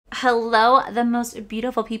Hello, the most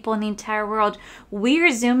beautiful people in the entire world. We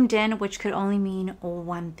are zoomed in, which could only mean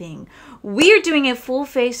one thing. We are doing a full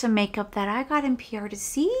face of makeup that I got in PR to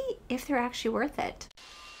see if they're actually worth it.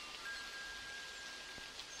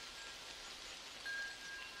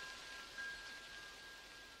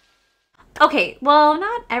 Okay, well,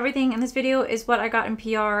 not everything in this video is what I got in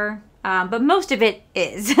PR, but most of it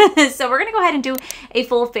is. So we're gonna go ahead and do a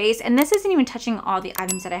full face, and this isn't even touching all the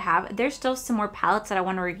items that I have. There's still some more palettes that I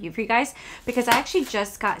want to review for you guys because I actually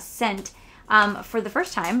just got sent for the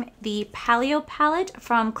first time the Paleo palette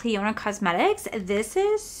from Clionadh Cosmetics. This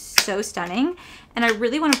is so stunning, and I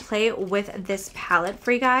really want to play with this palette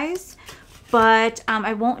for you guys, but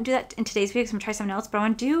I won't do that in today's video because I'm gonna try something else. But I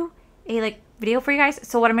want to do a video for you guys.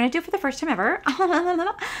 So what I'm gonna do for the first time ever, I'm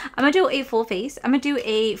gonna do a full face. I'm gonna do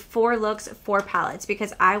a 4 looks, 4 palettes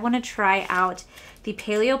because I want to try out the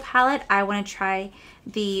Paleo palette. I want to try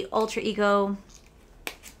the Ultra Ego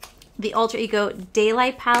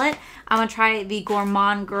Daylight palette. I want to try the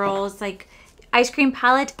Gourmand Girls like ice cream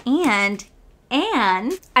palette, and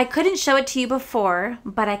I couldn't show it to you before,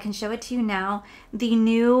 but I can show it to you now. The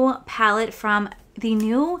new palette from the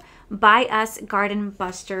new By Us Garden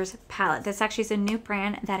Busters palette. This actually is a new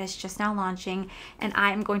brand that is just now launching, and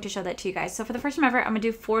I am going to show that to you guys. So for the first time ever, I'm gonna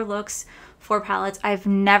do 4 looks, 4 palettes. I've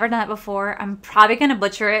never done that before. I'm probably gonna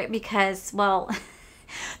butcher it because, well,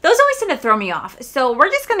 those always tend to throw me off. So we're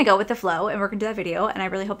just gonna go with the flow, and we're gonna do that video, and I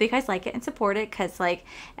really hope that you guys like it and support it because like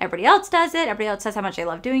everybody else does it. Everybody else says how much they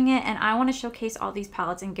love doing it, and I want to showcase all these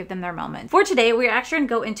palettes and give them their moment. For today, we're actually gonna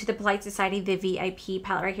go into the Polite Society, the VIP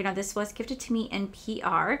palette right here. Now this was gifted to me in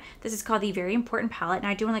PR. This is called the Very Important palette, and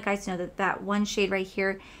I do want you guys to know that that one shade right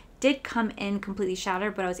here did come in completely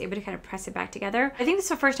shattered, but I was able to kind of press it back together. I think this is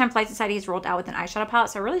the first time Polite Society has rolled out with an eyeshadow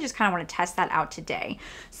palette, so I really just kind of want to test that out today.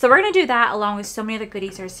 So we're going to do that along with so many other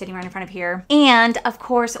goodies that are sitting right in front of here. And of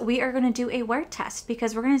course, we are going to do a wear test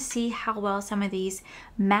because we're going to see how well some of these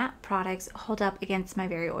matte products hold up against my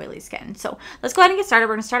very oily skin. So let's go ahead and get started.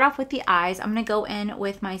 We're going to start off with the eyes. I'm going to go in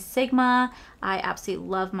with my Sigma. I absolutely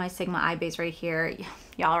love my Sigma eye base right here.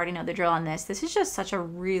 Y'all already know the drill on this. This is just such a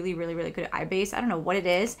really good eye base. I don't know what it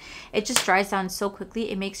is. It just dries down so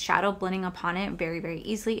quickly. It makes shadow blending upon it very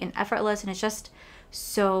easily and effortless, and it's just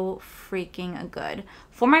so freaking good.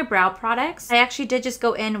 For my brow products, I actually did just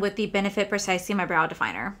go in with the Benefit Precisely My Brow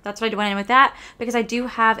Definer. That's what I went in with that because I do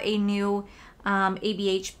have a new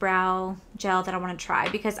ABH brow gel that I want to try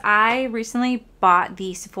because I recently bought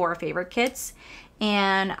the Sephora favorite kits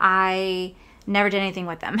and I never did anything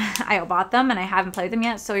with them. I bought them and I haven't played with them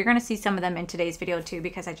yet, so you're going to see some of them in today's video too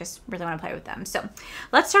because I just really want to play with them. So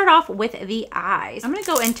let's start off with the eyes. I'm going to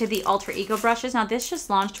go into the Ultra Ego brushes. Now this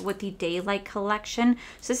just launched with the Daylight collection,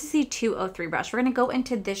 so this is the 203 brush. We're going to go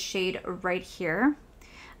into this shade right here.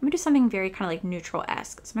 I'm going to do something very kind of like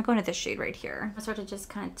neutral-esque. So I'm going to go into this shade right here. I'm going to start to just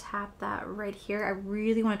kind of tap that right here. I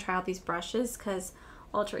really want to try out these brushes because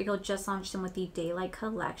Ultra Ego just launched them with the Daylight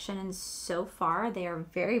collection, and so far they are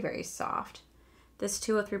very soft. This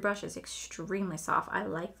 203 brush is extremely soft. I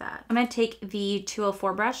like that. I'm going to take the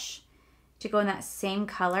 204 brush to go in that same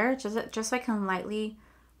color, just so I can lightly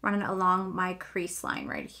run it along my crease line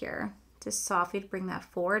right here. Just softly bring that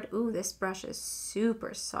forward. Ooh, this brush is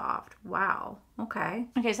super soft. Wow. Okay.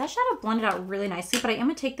 Okay, so that shadow blended out really nicely, but I am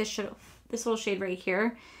going to take this little shade right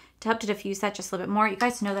here to help to diffuse that just a little bit more. You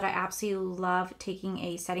guys know that I absolutely love taking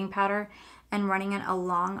a setting powder and running it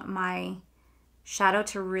along my shadow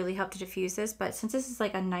to really help to diffuse this, but since this is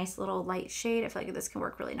like a nice little light shade, I feel like this can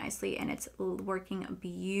work really nicely, and it's working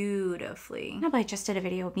beautifully. I just did a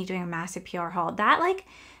video of me doing a massive PR haul. That like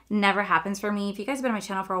never happens for me. If you guys have been on my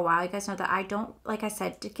channel for a while, you guys know that I don't, like I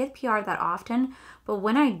said, to get PR that often, but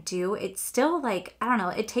when I do, it's still like, I don't know,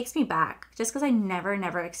 it takes me back just because I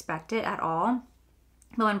never expect it at all.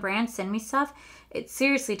 But when brands send me stuff, it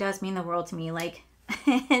seriously does mean the world to me. Like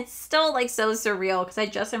it's still like so surreal because I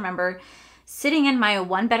just remember sitting in my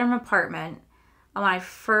 1-bedroom apartment when I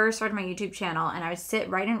first started my YouTube channel, and I would sit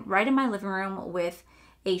right in my living room with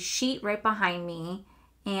a sheet right behind me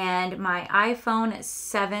and my iPhone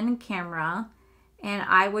 7 camera, and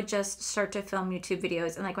I would just start to film YouTube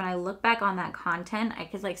videos. And like when I look back on that content, I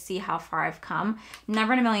could like see how far I've come.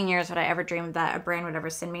 Never in a million years would I ever dream that a brand would ever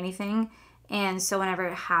send me anything. And so whenever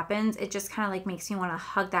it happens, it just kind of like makes me want to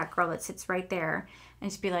hug that girl that sits right there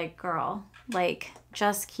and just be like, girl, like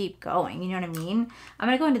just keep going. You know what I mean? I'm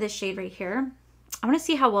going to go into this shade right here. I want to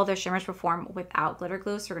see how well their shimmers perform without glitter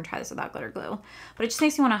glue. So we're going to try this without glitter glue. But it just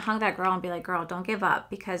makes me want to hug that girl and be like, girl, don't give up.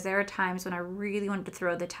 Because there are times when I really wanted to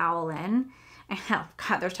throw the towel in. And oh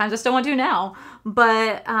God, there's times I still want to now.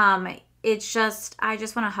 But it's just, I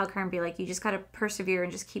just want to hug her and be like, you just got to persevere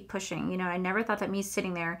and just keep pushing. You know, I never thought that me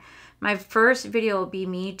sitting there, my first video will be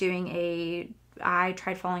me doing I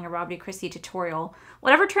tried following a Robbie Christie tutorial,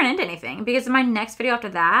 whatever turned into anything, because my next video after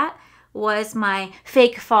that was my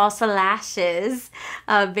fake false lashes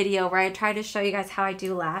video where I tried to show you guys how I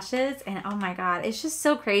do lashes. And oh my God, it's just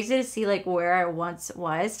so crazy to see like where I once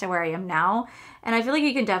was to where I am now. And I feel like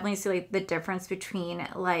you can definitely see like the difference between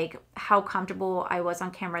like how comfortable I was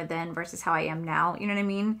on camera then versus how I am now. You know what I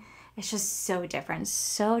mean? It's just so different,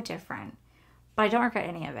 so different. But I don't regret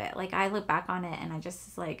any of it. Like I look back on it and I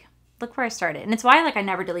just like, look where I started. And it's why like I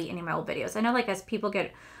never delete any of my old videos. I know like as people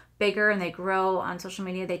get bigger and they grow on social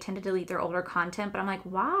media, they tend to delete their older content, but I'm like,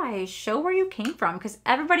 why? Show where you came from, because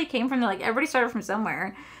everybody came from like everybody started from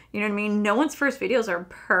somewhere. You know what I mean? No one's first videos are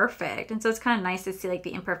perfect, and so it's kind of nice to see like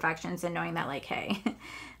the imperfections and knowing that like, hey,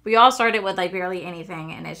 we all started with like barely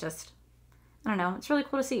anything, and it's just, I don't know, it's really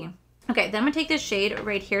cool to see. Okay, then I'm gonna take this shade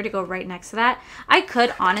right here to go right next to that. I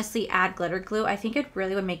could honestly add glitter glue. I think it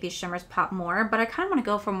really would make these shimmers pop more, but I kind of want to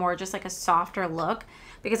go for more just like a softer look,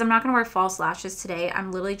 because I'm not going to wear false lashes today.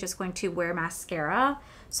 I'm literally just going to wear mascara.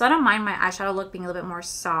 So I don't mind my eyeshadow look being a little bit more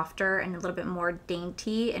softer and a little bit more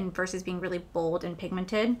dainty and versus being really bold and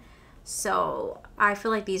pigmented. So I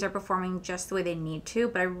feel like these are performing just the way they need to,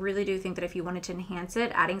 but I really do think that if you wanted to enhance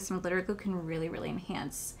it, adding some glitter glue can really, really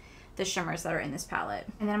enhance the shimmers that are in this palette.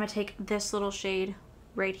 And then I'm going to take this little shade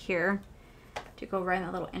right here to go right in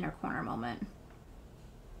that little inner corner moment.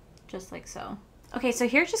 Just like so. Okay, so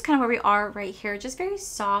here's just kind of where we are right here. Just very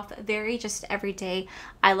soft, very just everyday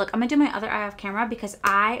eye look. I'm going to do my other eye off camera because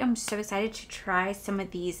I am so excited to try some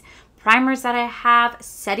of these primers that I have,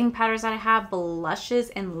 setting powders that I have, blushes,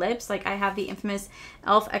 and lips. Like I have the infamous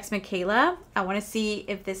e.l.f. X Michaela. I want to see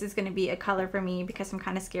if this is going to be a color for me because I'm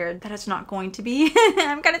kind of scared that it's not going to be.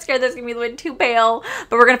 I'm kind of scared that it's going to be a little bit too pale,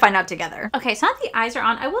 but we're going to find out together. Okay, so now that the eyes are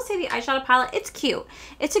on, I will say the eyeshadow palette, it's cute.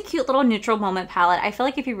 It's a cute little neutral moment palette. I feel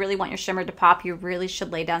like if you really want your shimmer to pop, you really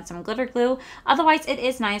should lay down some glitter glue. Otherwise, it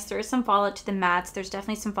is nice. There is some fallout to the mattes. There's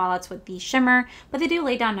definitely some fallouts with the shimmer, but they do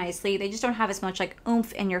lay down nicely. They just don't have as much like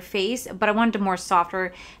oomph in your face. But I wanted a more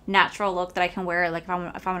softer, natural look that I can wear like if I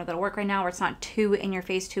want to go to work right now, where it's not too in your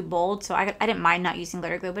face, too bold. So I didn't mind not using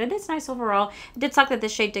glitter glue, but it is nice overall. It did suck that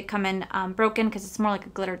this shade did come in broken because it's more like a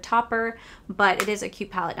glitter topper, but it is a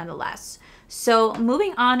cute palette nonetheless. So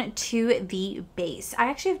moving on to the base. I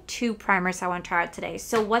actually have two primers I want to try out today.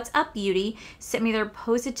 So What's Up Beauty sent me their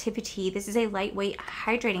Positivity. This is a lightweight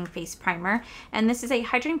hydrating face primer. And this is a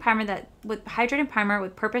hydrating primer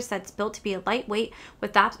with purpose that's built to be a lightweight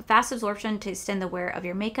with fast absorption to extend the wear of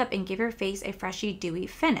your makeup and give your face a freshy, dewy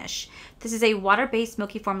finish. This is a water-based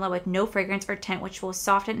milky formula with no fragrance or tint, which will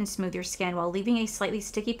soften and smooth your skin while leaving a slightly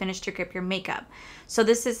sticky finish to grip your makeup. So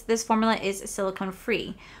this formula is silicone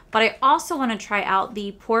free. But I also want to try out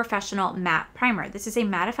the Professional Matte Primer. This is a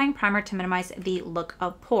mattifying primer to minimize the look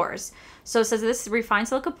of pores. So it says this refines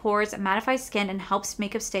the look of pores, mattifies skin, and helps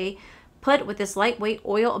makeup stay put with this lightweight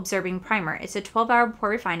oil absorbing primer. It's a 12-hour pore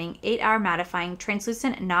refining, 8-hour mattifying,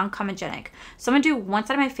 translucent, non-comedogenic. So I'm gonna do one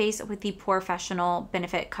side of my face with the Professional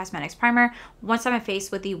Benefit Cosmetics primer, one side of my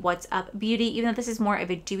face with the What's Up Beauty. Even though this is more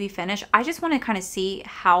of a dewy finish, I just want to kind of see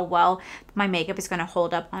how well my makeup is going to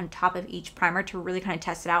hold up on top of each primer to really kind of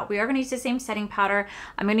test it out. We are going to use the same setting powder.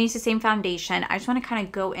 I'm going to use the same foundation. I just want to kind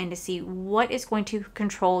of go in to see what is going to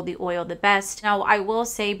control the oil the best. Now, I will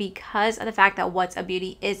say, because of the fact that What's Up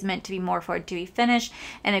Beauty is meant to be more for a dewy finish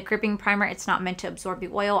and a gripping primer, it's not meant to absorb the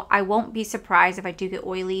oil. I won't be surprised if I do get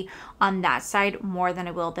oily on that side more than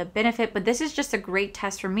I will the Benefit, but this is just a great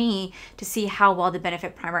test for me to see how well the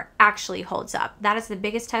Benefit primer actually holds up. That is the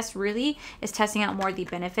biggest test, really, is testing out more the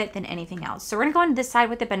Benefit than anything else. So we're gonna go on this side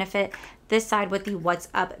with the Benefit, this side with the What's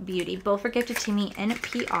Up Beauty. Both were gifted to me in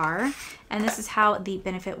PR, and this is how the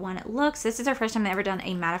Benefit one looks. This is our first time I've ever done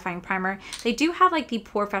a mattifying primer. They do have like the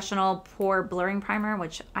Professional Pore Blurring Primer,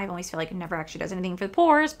 which I always feel like it never actually does anything for the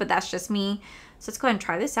pores, but that's just me. So let's go ahead and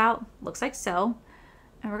try this out. Looks like so.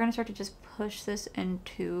 And we're gonna start to just push this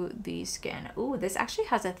into the skin. Ooh, this actually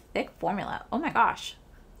has a thick formula. Oh my gosh.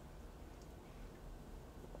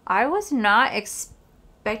 I was not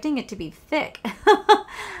expecting it to be thick.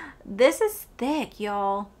 This is thick,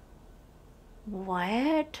 y'all.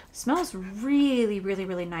 What? Smells really, really,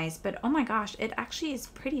 really nice, but oh my gosh, it actually is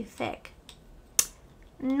pretty thick.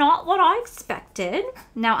 Not what I expected.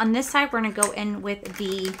 Now on this side, we're gonna go in with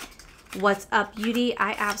the What's Up Beauty.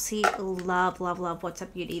 I absolutely love, love, love What's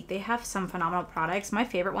Up Beauty. They have some phenomenal products. My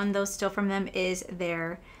favorite one though still from them is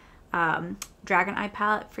their Dragon Eye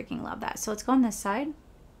palette. Freaking love that. So let's go on this side.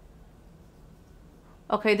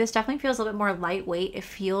 Okay, this definitely feels a little bit more lightweight. It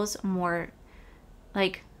feels more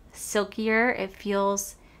like silkier. It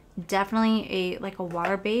feels definitely like a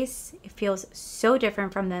water base. It feels so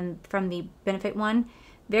different from the Benefit one.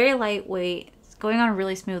 Very lightweight. It's going on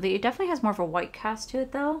really smoothly. It definitely has more of a white cast to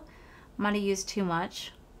it though. Might have used too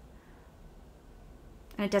much.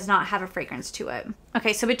 And it does not have a fragrance to it.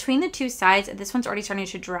 Okay, so between the two sides, this one's already starting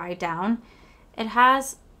to dry down. It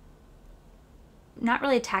has not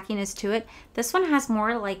really a tackiness to it. This one has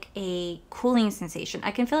more like a cooling sensation.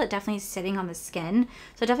 I can feel it definitely sitting on the skin.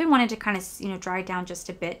 So I definitely wanted to kind of, you know, dry down just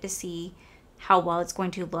a bit to see how well it's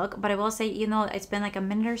going to look. But I will say, even though it's been like a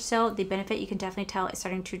minute or so, the Benefit, you can definitely tell it's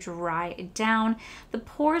starting to dry down. The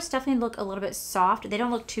pores definitely look a little bit soft. They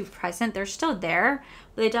don't look too present. They're still there,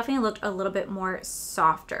 but they definitely look a little bit more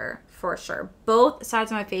softer for sure. Both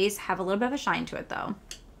sides of my face have a little bit of a shine to it though.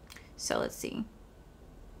 So let's see.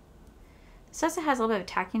 It says it has a little bit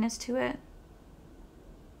of tackiness to it.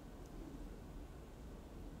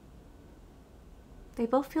 They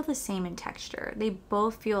both feel the same in texture. They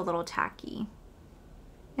both feel a little tacky.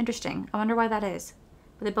 Interesting. I wonder why that is.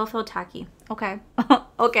 But they both feel tacky. Okay.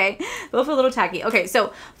 Okay. Both feel a little tacky. Okay,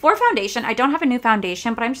 so for foundation, I don't have a new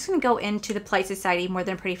foundation, but I'm just going to go into the Polite Society More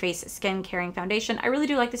Than a Pretty Face Skin Caring Foundation. I really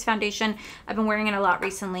do like this foundation. I've been wearing it a lot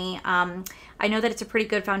recently. I know that it's a pretty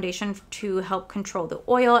good foundation to help control the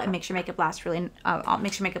oil and makes your makeup last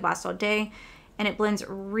makes your makeup last all day. And it blends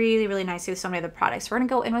really, really nicely with so many other products. So we're going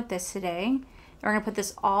to go in with this today. We're going to put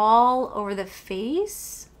this all over the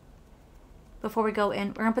face before we go in.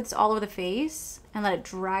 We're going to put this all over the face and let it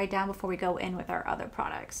dry down before we go in with our other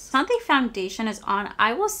products. Now the foundation is on,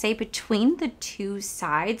 I will say between the two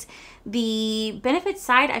sides, the Benefit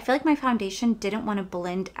side, I feel like my foundation didn't want to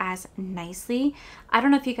blend as nicely. I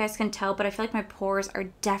don't know if you guys can tell, but I feel like my pores are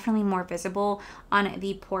definitely more visible on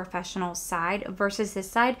the Professional side versus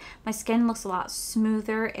this side. My skin looks a lot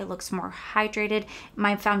smoother. It looks more hydrated.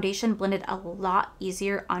 My foundation blended a lot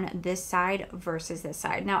easier on this side versus this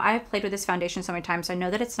side. Now I've played with this foundation so many times, so I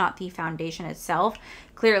know that it's not the foundation itself.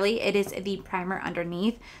 Clearly it is the primer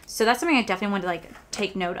underneath. So that's something I definitely want to like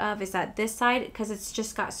take note of, is that this side, because it's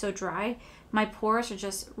just got so dry, my pores are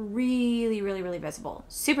just really, really, really visible,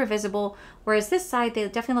 super visible. Whereas this side, they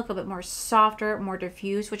definitely look a bit more softer, more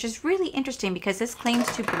diffused, which is really interesting because this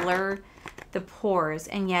claims to blur the pores,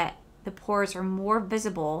 and yet the pores are more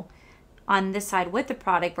visible on this side with the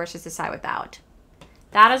product versus the side without.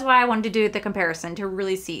 That is why I wanted to do the comparison to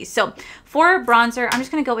really see. So for bronzer, I'm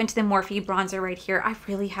just going to go into the Morphe bronzer right here. I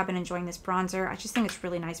really have been enjoying this bronzer. I just think it's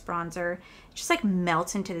really nice bronzer. It just like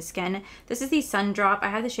melts into the skin. This is the Sun Drop. I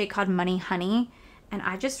have the shade called Money Honey, and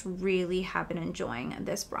I just really have been enjoying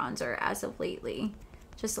this bronzer as of lately.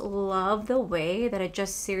 Just love the way that it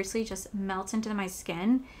just seriously just melts into my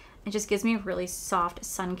skin. It just gives me a really soft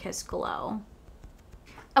sun-kissed glow.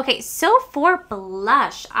 Okay, so for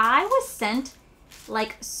blush, I was sent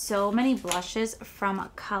like so many blushes from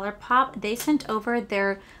ColourPop. They sent over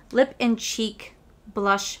their lip and cheek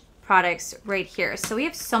blush products right here. So we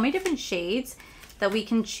have so many different shades that we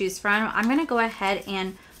can choose from. I'm gonna go ahead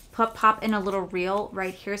and pop in a little reel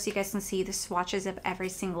right here so you guys can see the swatches of every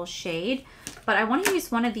single shade. But I want to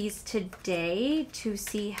use one of these today to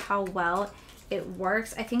see how well it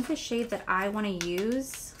works. I think the shade that I want to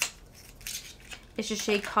use is a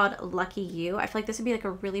shade called Lucky You. I feel like this would be like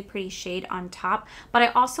a really pretty shade on top, but I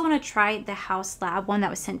also want to try the House Lab one that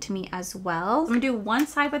was sent to me as well. I'm gonna do one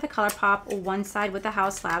side with the ColourPop, one side with the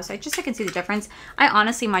House Lab, so I can see the difference. I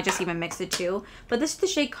honestly might just even mix the two, but this is the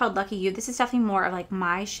shade called Lucky You. This is definitely more of like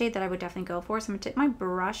my shade that I would definitely go for. So I'm gonna dip my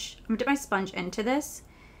brush, I'm gonna dip my sponge into this.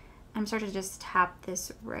 I'm starting to just tap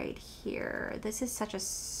this right here. This is such a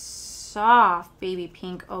soft baby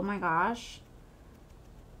pink. Oh my gosh.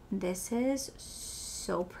 This is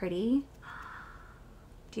so pretty.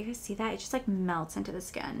 Do you guys see that? It just like melts into the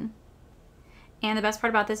skin. And the best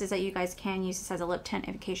part about this is that you guys can use this as a lip tint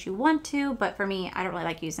in case you want to, but for me, I don't really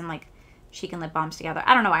like using like cheek and lip balms together.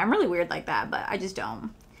 I don't know why. I'm really weird like that, but I just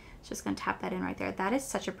don't. Just gonna tap that in right there. That is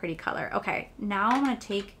such a pretty color. Okay, now I'm gonna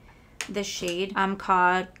take the shade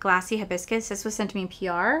called Glassy Hibiscus. This was sent to me in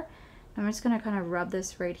PR. I'm just gonna kind of rub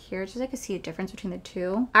this right here just so I can see a difference between the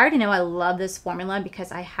two. I already know I love this formula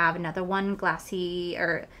because I have another one, glassy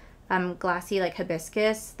like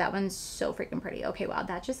hibiscus. That one's so freaking pretty. Okay, wow,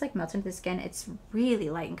 that just like melts into the skin. It's really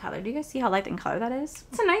light in color. Do you guys see how light in color that is?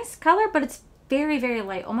 It's a nice color, but it's very, very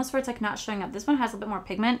light, almost where it's like not showing up. This one has a little bit more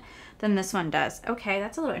pigment than this one does. Okay,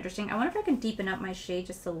 that's a little interesting. I wonder if I can deepen up my shade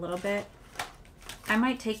just a little bit. I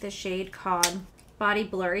might take the shade called Body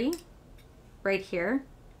Blurry right here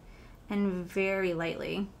and very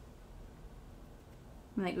lightly,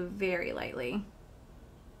 like very lightly,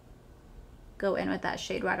 go in with that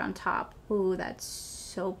shade right on top. Ooh, that's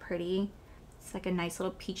so pretty. It's like a nice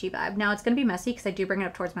little peachy vibe. Now it's going to be messy because I do bring it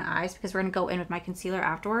up towards my eyes because we're going to go in with my concealer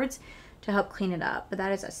afterwards to help clean it up. But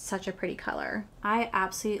that is such a pretty color. I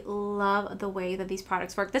absolutely love the way that these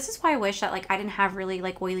products work. This is why I wish that like I didn't have really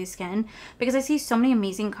like oily skin, because I see so many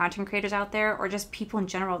amazing content creators out there, or just people in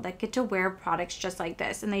general, that get to wear products just like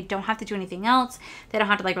this and they don't have to do anything else. They don't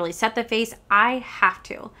have to like really set the face. I have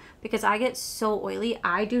to, because I get so oily.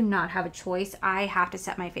 I do not have a choice. I have to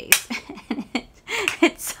set my face.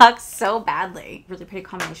 It sucks so badly. Really pretty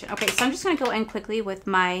combination. Okay, so I'm just going to go in quickly with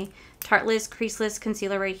my Tarteless Creaseless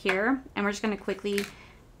Concealer right here. And we're just going to quickly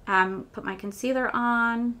put my concealer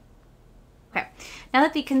on. Okay, now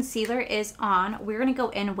that the concealer is on, we're going to go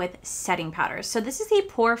in with setting powder. So this is the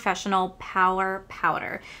Professional Power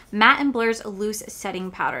Powder. Matte and Blur's Loose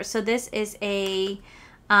Setting Powder. So this is a...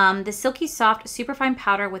 the Silky Soft Superfine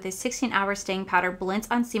Powder with a 16-hour staying powder blends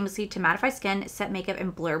on seamlessly to mattify skin, set makeup,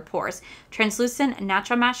 and blur pores. Translucent,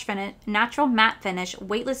 natural matte finish,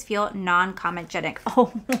 weightless feel, non-comedogenic.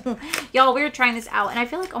 Oh, y'all, we were trying this out, and I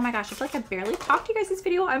feel like, oh my gosh, I feel like I barely talked to you guys this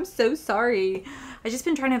video. I'm so sorry. I've just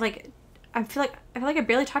been trying to like, I feel like I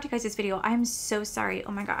barely talked to you guys this video. I'm so sorry.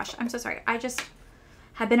 Oh my gosh, I'm so sorry. I just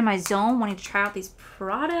have been in my zone wanting to try out these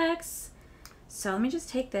products. So let me just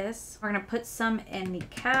take this. We're going to put some in the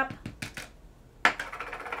cap.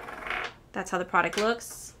 That's how the product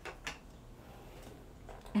looks.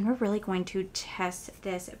 And we're really going to test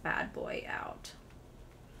this bad boy out.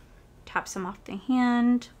 Tap some off the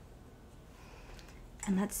hand.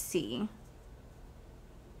 And let's see.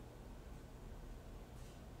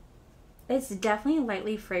 It's definitely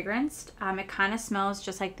lightly fragranced. It kind of smells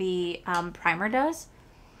just like the primer does.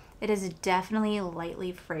 It is definitely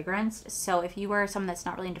lightly fragranced. So if you are someone that's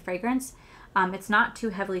not really into fragrance, it's not too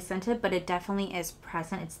heavily scented, but it definitely is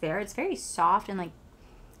present. It's there. It's very soft and like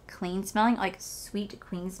clean smelling, like sweet,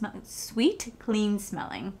 clean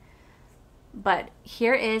smelling. But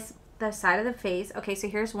here is the side of the face. Okay, so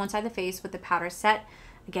here's one side of the face with the powder set.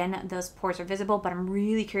 Again, those pores are visible, but I'm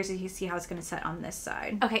really curious to see how it's going to set on this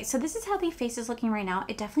side. Okay, so this is how the face is looking right now.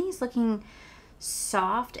 It definitely is looking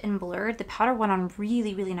soft and blurred. The powder went on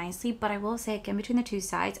really, really nicely, but I will say again, between the two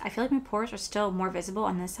sides, I feel like my pores are still more visible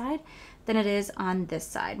on this side than it is on this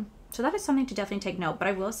side. So that is something to definitely take note. But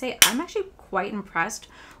I will say I'm actually quite impressed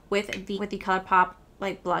with the ColourPop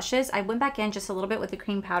like blushes. I went back in just a little bit with the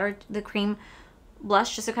cream powder, the cream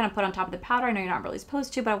blush, just to kind of put on top of the powder. I know you're not really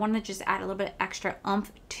supposed to, but I wanted to just add a little bit extra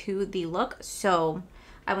oomph to the look. So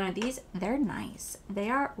I went with these. They're nice.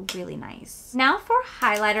 They are really nice. Now for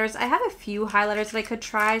highlighters, I have a few highlighters that I could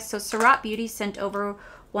try. So Surratt Beauty sent over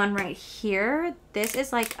one right here. This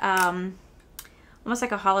is like almost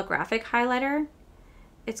like a holographic highlighter.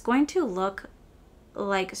 It's going to look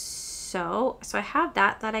like so. So I have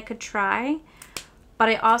that I could try, but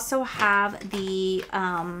I have the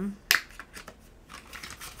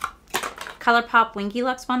ColourPop Winky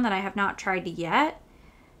Lux one that I have not tried yet.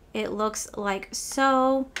 It looks like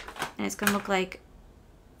so, and it's gonna look like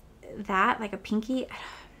that, like a pinky. I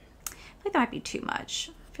feel like that might be too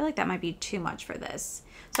much. I feel like that might be too much for this.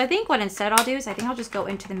 So I think what instead I'll do is I think I'll just go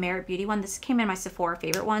into the Merit Beauty one. This came in my Sephora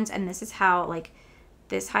favorite ones, and this is how like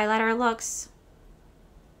this highlighter looks.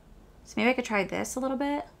 So maybe I could try this a little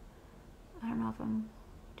bit. I don't know if I'm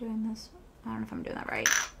doing this. I don't know if I'm doing that right.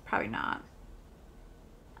 Probably not.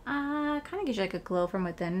 Kind of gives you like a glow from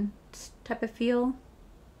within type of feel.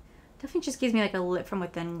 Definitely just gives me like a lit from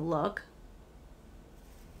within look.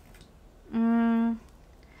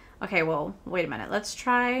 Okay, well, wait a minute. Let's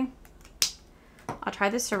try. I'll try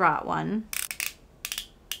the Surratt one.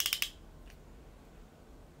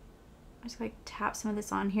 I'm just gonna tap some of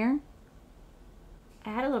this on here.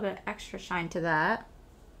 Add a little bit of extra shine to that.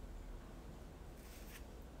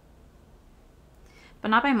 But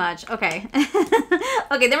not by much. Okay.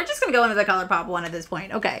 Okay, then we're just gonna go into the ColourPop one at this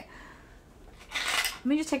point. Okay. Let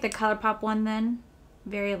me just take the ColourPop one then,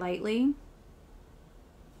 very lightly.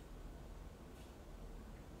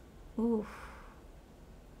 Ooh.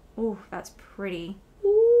 Ooh, that's pretty.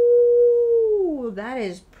 Ooh, that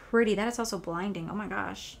is pretty. That is also blinding. Oh my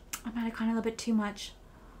gosh. I might have gone a little bit too much.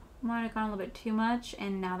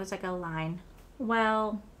 And now there's like a line.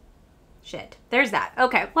 Well, shit. There's that.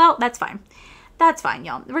 Okay, well, that's fine. That's fine,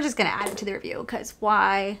 y'all. We're just gonna add it to the review because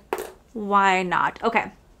why not?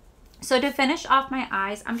 Okay. So to finish off my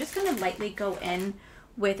eyes, I'm just going to lightly go in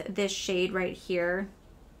with this shade right here.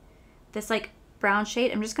 This like brown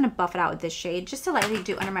shade. I'm just going to buff it out with this shade just to lightly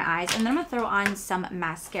do under my eyes. And then I'm going to throw on some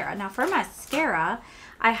mascara. Now for mascara,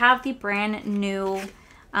 I have the brand new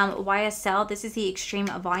YSL. This is the Extreme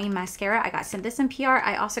Volume Mascara. I got sent this in PR.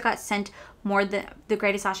 I also got sent more the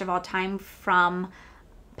Greatest Lash of All Time from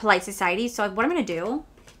Polite Society. So what I'm going to do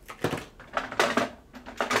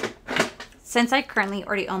since I currently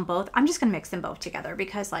already own both, I'm just gonna mix them both together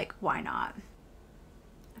because like, why not?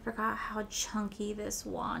 I forgot how chunky this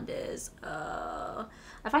wand is. I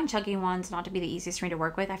find chunky wands not to be the easiest for me to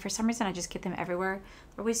work with. For some reason, I just get them everywhere.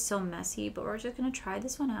 They're always so messy, but we're just gonna try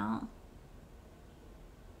this one out.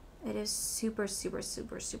 It is super, super,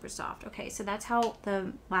 super, super soft. Okay, so that's how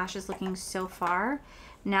the lash is looking so far.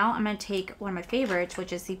 Now I'm gonna take one of my favorites,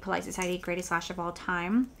 which is the Polite Society Greatest Lash of All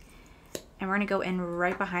Time. And we're gonna go in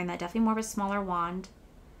right behind that, definitely more of a smaller wand.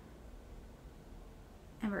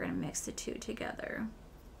 And we're gonna mix the two together.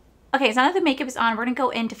 Okay, so now that the makeup is on, we're gonna go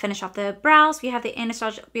in to finish off the brows. We have the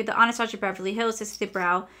Anastasia Beverly Hills. This is the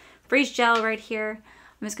brow freeze gel right here.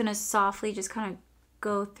 I'm just gonna softly just kind of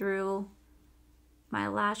go through my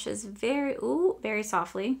lashes very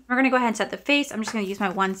softly. We're gonna go ahead and set the face. I'm just gonna use my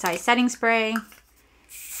One Size setting spray.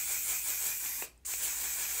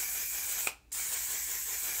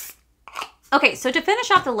 Okay, so to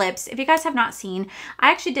finish off the lips, if you guys have not seen,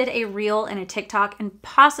 I actually did a reel and a TikTok and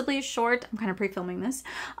possibly a short, I'm kind of pre-filming this,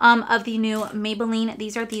 of the new Maybelline.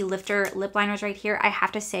 These are the lifter lip liners right here. I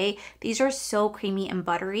have to say, these are so creamy and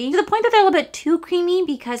buttery to the point that they're a little bit too creamy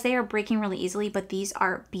because they are breaking really easily, but these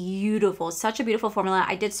are beautiful. Such a beautiful formula.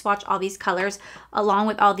 I did swatch all these colors along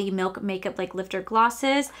with all the Milk Makeup like lifter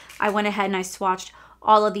glosses. I went ahead and I swatched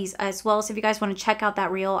all of these as well. So if you guys want to check out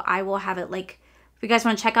that reel, I will have it like, if you guys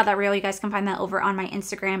want to check out that reel, you guys can find that over on my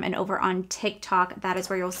Instagram and over on TikTok. That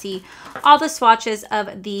is where you'll see all the swatches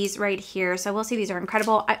of these right here. So I will say these are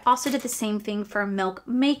incredible. I also did the same thing for Milk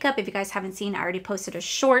Makeup. If you guys haven't seen, I already posted a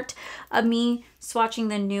short of me swatching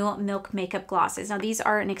the new Milk Makeup glosses. Now these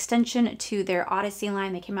are an extension to their Odyssey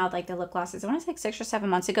line. They came out like the lip glosses, I want to say like 6 or 7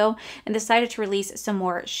 months ago, and decided to release some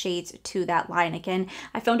more shades to that line. Again,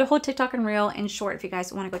 I filmed a whole TikTok and reel and short. If you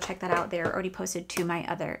guys want to go check that out, they're already posted to my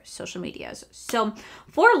other social medias. So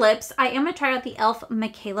for lips, I am going to try out the e.l.f.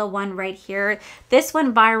 Michaela one right here. This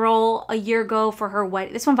went viral a year ago for her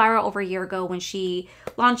wedding. This went viral over a year ago when she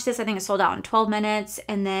launched this. I think it sold out in 12 minutes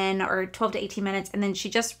and then, or 12 to 18 minutes. And then she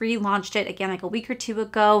just relaunched it again like a week or two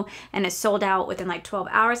ago and it sold out within like 12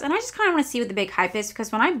 hours. And I just kind of want to see what the big hype is because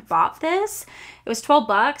when I bought this, it was 12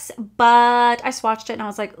 bucks, but I swatched it and I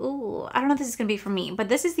was like, ooh, I don't know if this is going to be for me. But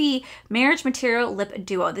this is the Marriage Material Lip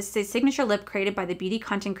Duo. This is a signature lip created by the beauty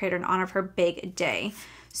content creator in honor of her big day.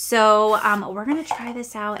 So we're going to try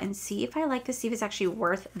this out and see if I like this, see if it's actually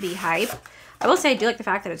worth the hype. I will say I do like the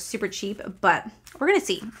fact that it's super cheap, but we're going to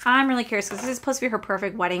see. I'm really curious because this is supposed to be her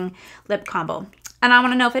perfect wedding lip combo. And I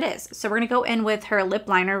want to know if it is. So we're going to go in with her lip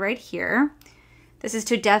liner right here. This is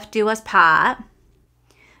To Death Do Us Part.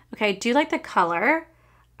 Okay, I do like the color.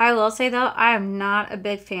 I will say though, I am not a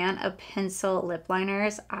big fan of pencil lip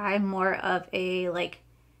liners. I'm more of a like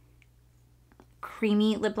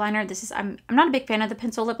creamy lip liner. This is, I'm not a big fan of the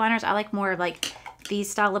pencil lip liners. I like more of like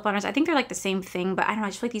these style lip liners. I think they're like the same thing, but I don't know. I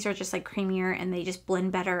just feel like these are just like creamier and they just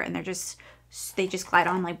blend better and they just glide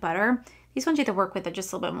on like butter. These ones you have to work with it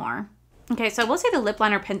just a little bit more. Okay, so I will say the lip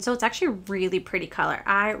liner pencil, it's actually a really pretty color.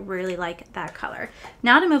 I really like that color.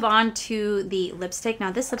 Now to move on to the lipstick.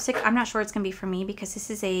 Now this lipstick, I'm not sure it's going to be for me because this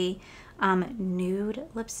is a nude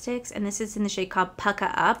lipsticks and this is in the shade called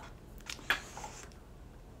Pucka Up.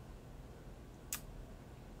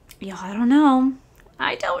 Y'all, I don't know.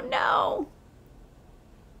 I don't know.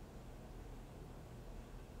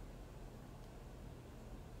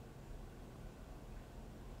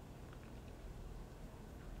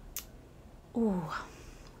 Ooh,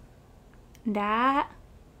 that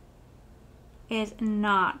is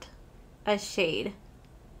not a shade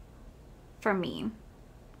for me.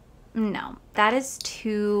 No, that is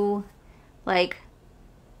too, like,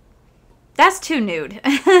 that's too nude.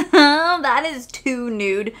 That is too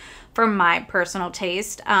nude for my personal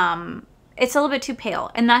taste. It's a little bit too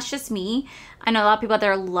pale, and that's just me. I know a lot of people out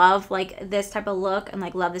there love like this type of look and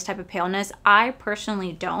like love this type of paleness. I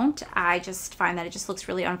personally don't. I just find that it just looks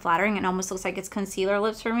really unflattering and almost looks like it's concealer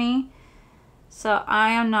lips for me. So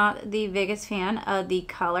I am not the biggest fan of the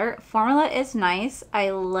color. Formula is nice.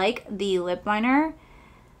 I like the lip liner,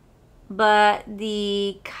 but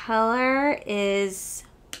the color is,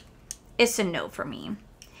 it's a no for me.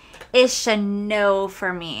 It's a no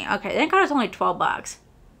for me. Okay, thank God it's only 12 bucks.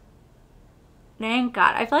 Thank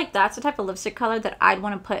God. I feel like that's the type of lipstick color that I'd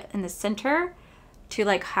want to put in the center to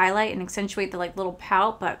like highlight and accentuate the like little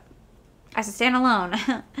pout, but as a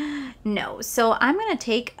standalone, no. So I'm going to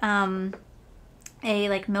take a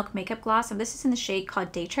like Milk Makeup gloss, and this is in the shade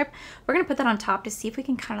called Day Trip. We're going to put that on top to see if we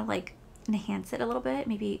can kind of like enhance it a little bit,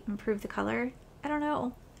 maybe improve the color. I don't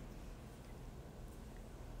know.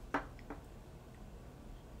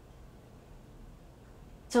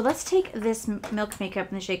 So let's take this Milk makeup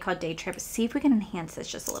in the shade called Day Trip. See if we can enhance this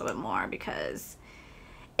just a little bit more because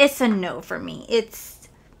it's a no for me. It's,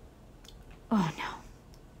 oh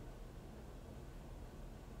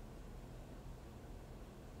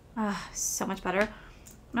no. So much better.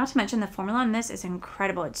 Not to mention the formula on this is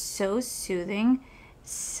incredible. It's so soothing,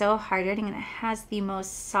 so hydrating, and it has the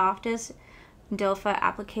most softest doe-foot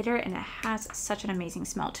applicator, and it has such an amazing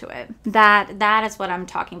smell to it. That is what I'm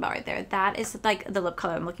talking about right there. That is like the lip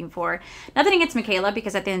color I'm looking for. Nothing against Michaela,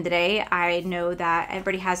 because at the end of the day, I know that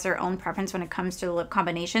everybody has their own preference when it comes to the lip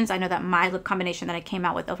combinations. I know that my lip combination that I came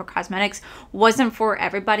out with over Cosmetics wasn't for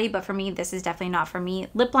everybody, but for me, this is definitely not for me.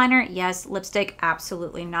 Lip liner, yes. Lipstick,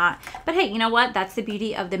 absolutely not. But hey, you know what? That's the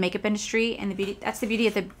beauty of the makeup industry, and that's the beauty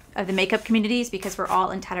of the makeup communities, because we're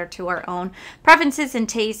all entitled to our own preferences and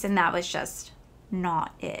tastes, and that was just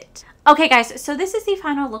not it. Okay guys, so this is the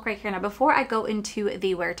final look right here. Now before I go into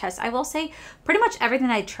the wear test, I will say pretty much everything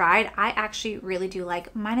I tried I actually really do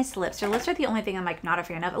like, minus the lips. The lips are the only thing I'm like not a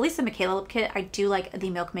fan of. At least the Michaela lip kit, I do like the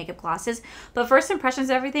Milk makeup glosses, but first impressions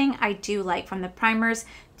of everything I do like, from the primers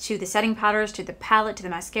to the setting powders to the palette to the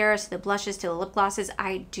mascaras to the blushes to the lip glosses.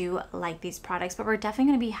 I do like these products, but we're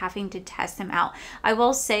definitely going to be having to test them out. I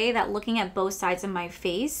will say that looking at both sides of my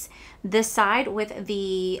face, this side with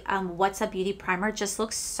the What's Up Beauty primer just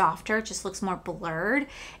looks softer, just looks more blurred,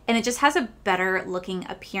 and it just has a better looking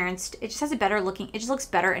appearance. It just has a better looking, it just looks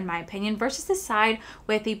better in my opinion, versus the side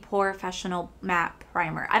with the Professional matte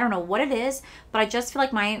primer. I don't know what it is, but I just feel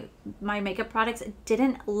like my makeup products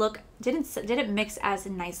didn't mix as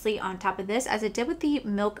nicely on top of this as it did with the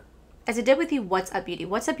Milk, as it did with the What's Up Beauty.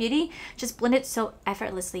 What's Up Beauty just blended so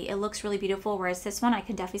effortlessly. It looks really beautiful, whereas this one, I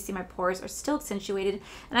can definitely see my pores are still accentuated,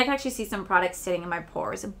 and I can actually see some products sitting in my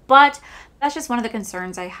pores. But that's just one of the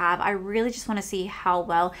concerns I have. I really just want to see how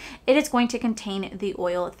well it is going to contain the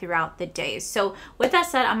oil throughout the day. So with that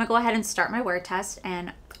said, I'm going to go ahead and start my wear test,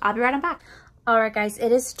 and I'll be right on back. All right, guys,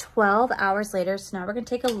 it is 12 hours later, so now we're going to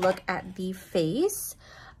take a look at the face.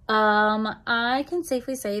 I can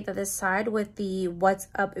safely say that this side with the What's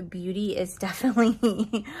Up Beauty is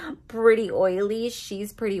definitely pretty oily.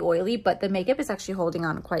 She's pretty oily, but the makeup is actually holding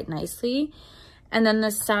on quite nicely. And then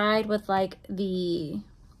the side with like the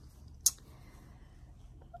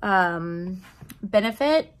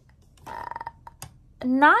Benefit,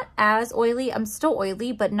 not as oily. I'm still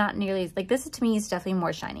oily, but not nearly as, like, this to me is definitely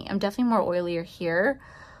more shiny. I'm definitely more oilier here,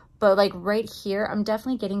 but like right here, I'm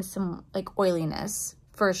definitely getting some like oiliness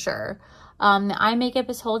for sure. The eye makeup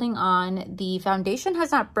is holding on. The foundation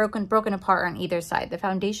has not broken apart on either side. The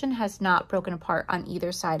foundation has not broken apart on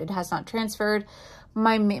either side. It has not transferred.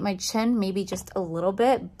 My chin maybe just a little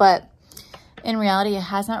bit, but in reality, it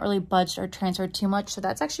has not really budged or transferred too much, so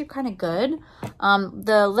that's actually kind of good.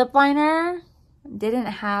 The lip liner didn't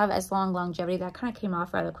have as long longevity. That kind of came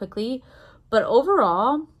off rather quickly, but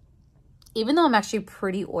overall, even though I'm actually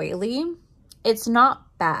pretty oily, it's not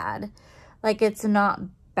bad. Like, it's not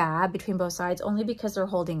bad between both sides, only because they're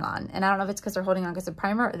holding on. And I don't know if it's because they're holding on because the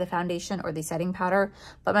primer or the foundation or the setting powder,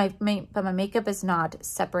 but my makeup is not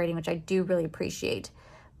separating, which I do really appreciate.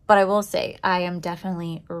 But I will say I am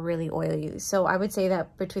definitely really oily, so I would say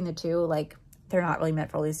that between the two, like, they're not really meant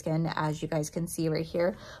for oily skin, as you guys can see right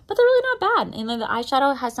here, but they're really not bad. And then the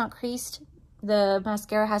eyeshadow has not creased, the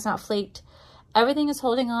mascara has not flaked, everything is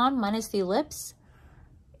holding on minus the lips,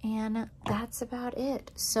 and that's about it.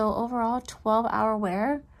 So overall, 12-hour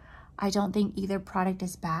wear. I don't think either product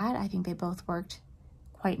is bad. I think they both worked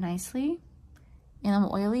quite nicely, and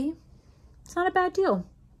I'm oily. It's not a bad deal.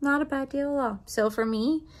 Not a bad deal at all. So for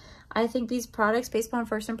me, I think these products, based upon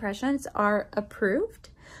first impressions, are approved,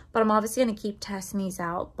 but I'm obviously going to keep testing these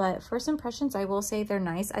out. But first impressions, I will say they're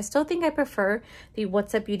nice. I still think I prefer the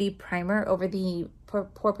What's Up Beauty primer over the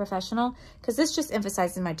Pore Professional, because this just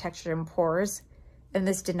emphasizes my texture and pores, and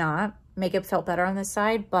this did not. Makeup felt better on this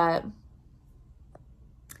side, but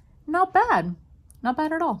not bad. Not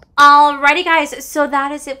bad at all. Alrighty guys, so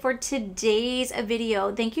that is it for today's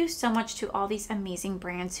video. Thank you so much to all these amazing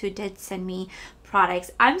brands who did send me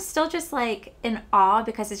products. I'm still just like in awe,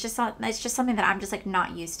 because it's just something that I'm just like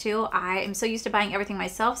not used to. I am so used to buying everything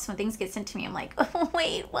myself, so when things get sent to me, I'm like, oh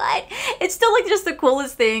wait, what? It's still like just the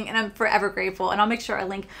coolest thing, and I'm forever grateful. And I'll make sure I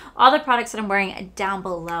link all the products that I'm wearing down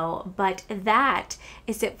below. But that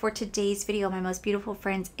is it for today's video, my most beautiful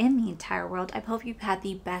friends in the entire world. I hope you've had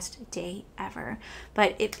the best day ever.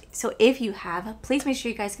 But if you have, please make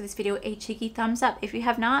sure you guys give this video a cheeky thumbs up. If you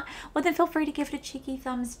have not, well then feel free to give it a cheeky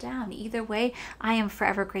thumbs down. Either way, I am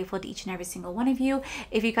forever grateful to each and every single one of you.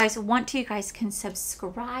 If you guys want to, you guys can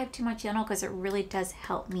subscribe to my channel, because it really does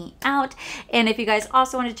help me out. And if you guys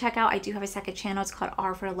also want to check out, I do have a second channel. It's called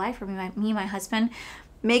R for Life, where me and my husband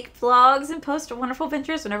make vlogs and post wonderful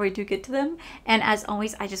adventures whenever we do get to them. And as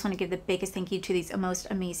always, I just want to give the biggest thank you to these most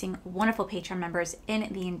amazing, wonderful Patreon members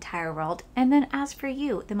in the entire world. And then as for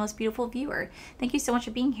you, the most beautiful viewer, thank you so much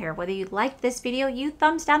for being here. Whether you liked this video, you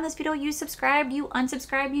thumbs down this video, you subscribed, you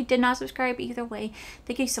unsubscribed, you did not subscribe, either way,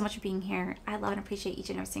 thank you so much for being here. I love and appreciate each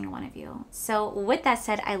and every single one of you. So with that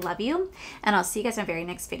said, I love you, and I'll see you guys in my very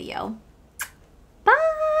next video.